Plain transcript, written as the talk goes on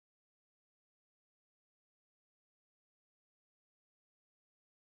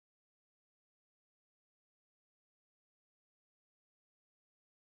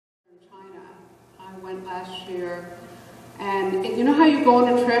I went last year. And you know how you go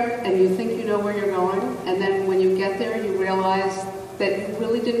on a trip and you think you know where you're going, and then when you get there you realize that you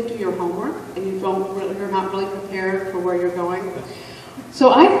really didn't do your homework and you're not really prepared for where you're going?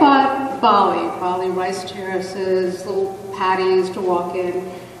 So I thought Bali, rice terraces, little patties to walk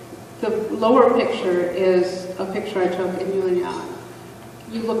in. The lower picture is a picture I took in Yuanyang.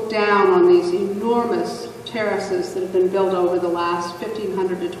 You look down on these enormous terraces that have been built over the last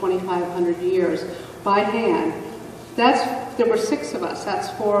 1,500 to 2,500 years by hand. There were 6 of us, that's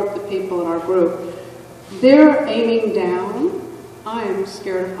 4 of the people in our group. They're aiming down. I am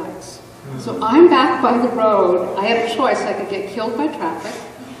scared of heights. So I'm back by the road. I had a choice. I could get killed by traffic,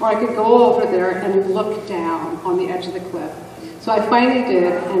 or I could go over there and look down on the edge of the cliff. So I finally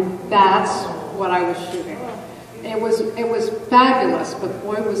did, and that's what I was shooting. It was fabulous, but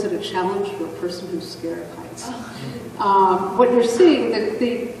boy was it a challenge for a person who's scared of heights. What you're seeing,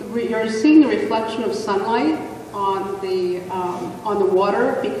 you're seeing the reflection of sunlight on the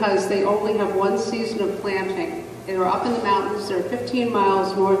water because they only have one season of planting. They're up in the mountains. They're 15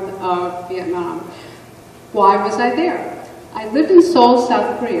 miles north of Vietnam. Why was I there? I lived in Seoul,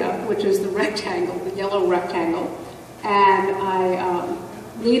 South Korea, which is the rectangle, the yellow rectangle, and I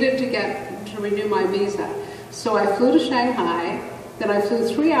needed to renew my visa. So I flew to Shanghai, then I flew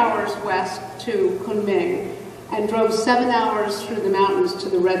 3 hours west to Kunming, and drove 7 hours through the mountains to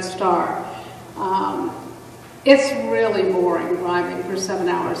the Red Star. It's really boring driving for 7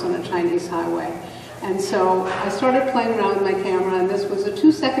 hours on a Chinese highway. And so I started playing around with my camera, and this was a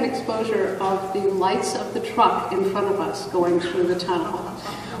 2-second exposure of the lights of the truck in front of us going through the tunnel.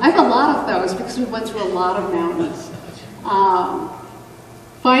 I have a lot of those because we went through a lot of mountains.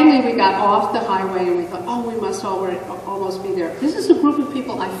 Finally, we got off the highway and we thought, oh, we must almost be there. This is a group of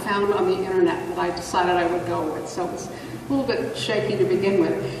people I found on the internet that I decided I would go with, so it's a little bit shaky to begin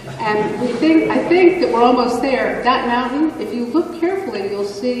with. And I think that we're almost there. That mountain, if you look carefully, you'll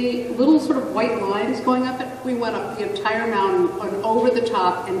see little sort of white lines going up it. We went up the entire mountain and over the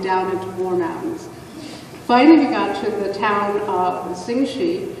top and down into more mountains. Finally, we got to the town of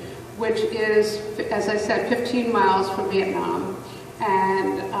Xingxi, which is, as I said, 15 miles from Vietnam,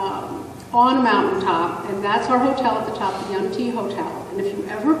 and on a mountaintop, and that's our hotel at the top, the Yuanyang Hotel. And if you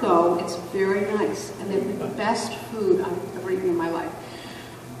ever go, it's very nice, and they have the best food I've ever eaten in my life.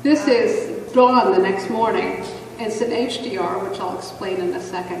 This is dawn the next morning. It's an HDR, which I'll explain in a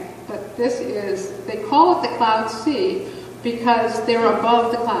second. But this is, they call it the Cloud Sea because they're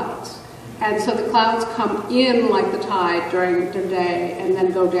above the clouds. And so the clouds come in like the tide during the day and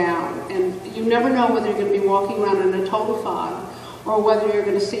then go down. And you never know whether you're going to be walking around in a total fog or whether you're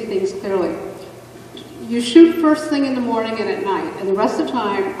going to see things clearly. You shoot first thing in the morning and at night, and the rest of the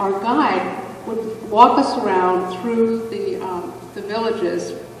time our guide would walk us around through the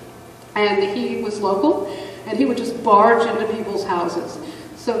villages, and he was local, and he would just barge into people's houses.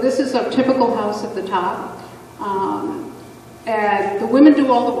 So this is a typical house at the top, and the women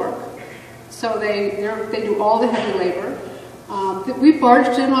do all the work. So they do all the heavy labor. We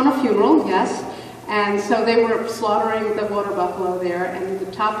barged in on a funeral, yes. And so they were slaughtering the water buffalo there, and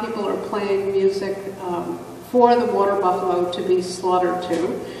the top people are playing music for the water buffalo to be slaughtered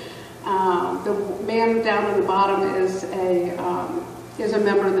to. The man down at the bottom is a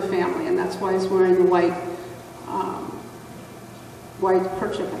member of the family, and that's why he's wearing the white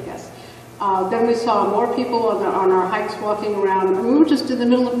kerchief, I guess. Then we saw more people on our hikes walking around, and we were just in the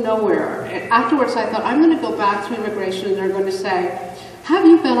middle of nowhere. And afterwards I thought, I'm going to go back to immigration, and they're going to say, have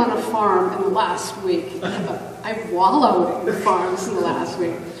you been on a farm in the last week? I've wallowed in farms in the last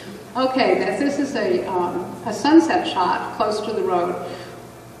week. Okay, this is a sunset shot close to the road.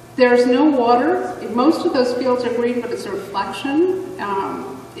 There's no water. Most of those fields are green, but it's a reflection.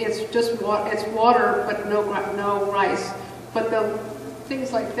 It's just it's water, but no rice. But the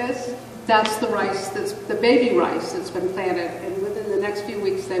things like this, that's the rice, that's the baby rice that's been planted, and within the next few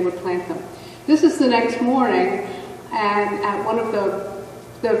weeks they would plant them. This is the next morning, and at one of the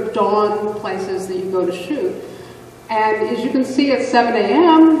dawn places that you go to shoot. And as you can see at 7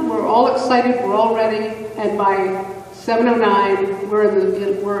 a.m., we're all excited, we're all ready, and by 7:09,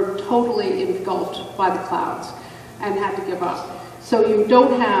 we're totally engulfed by the clouds and had to give up. So you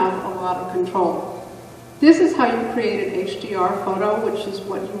don't have a lot of control. This is how you create an HDR photo, which is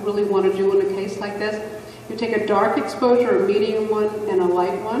what you really want to do in a case like this. You take a dark exposure, a medium one, and a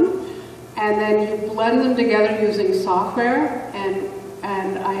light one, and then you blend them together using software. And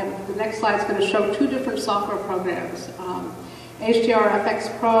the next slide is going to show 2 different software programs, HDR FX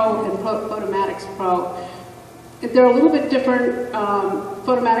Pro and Photomatics Pro. They're a little bit different.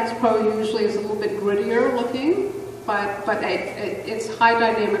 Photomatics Pro usually is a little bit grittier looking, but it's high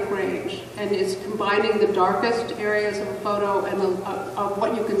dynamic range, and it's combining the darkest areas of a photo and of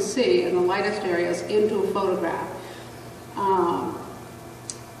what you can see and the lightest areas into a photograph.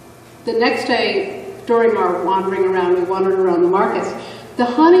 The next day, during our wandering around, we wandered around the markets. The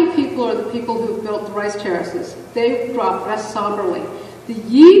honey people are the people who built the rice terraces. They dress somberly. The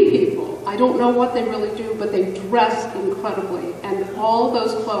Yi people, I don't know what they really do, but they dress incredibly, and all of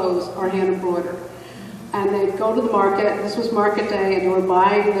those clothes are hand embroidered. And they go to the market. This was market day, and they were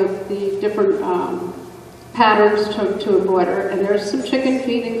buying the different patterns to embroider. And there's some chicken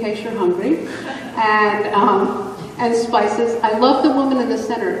feet in case you're hungry, and spices. I love the woman in the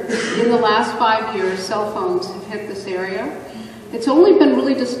center. In the last 5 years, cell phones have hit this area. It's only been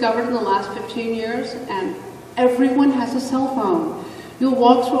really discovered in the last 15 years, and everyone has a cell phone. You'll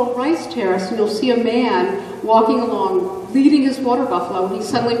walk through a rice terrace and you'll see a man walking along, leading his water buffalo, and he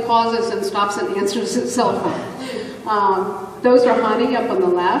suddenly pauses and stops and answers his cell phone. Those are honey up on the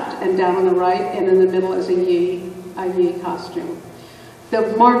left and down on the right, and in the middle is a Yi costume.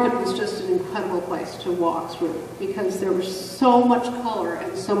 The market was just an incredible place to walk through because there was so much color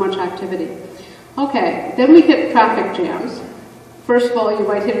and so much activity. Okay, then we hit traffic jams. First of all, you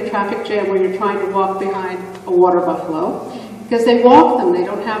might hit a traffic jam where you're trying to walk behind a water buffalo, because they walk them, they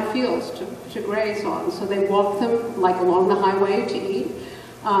don't have fields to graze on, so they walk them like along the highway to eat.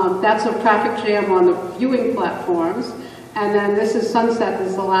 That's a traffic jam on the viewing platforms. And then this is sunset, this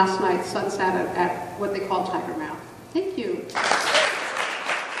is the last night's sunset at what they call Tiger Mount. Thank you.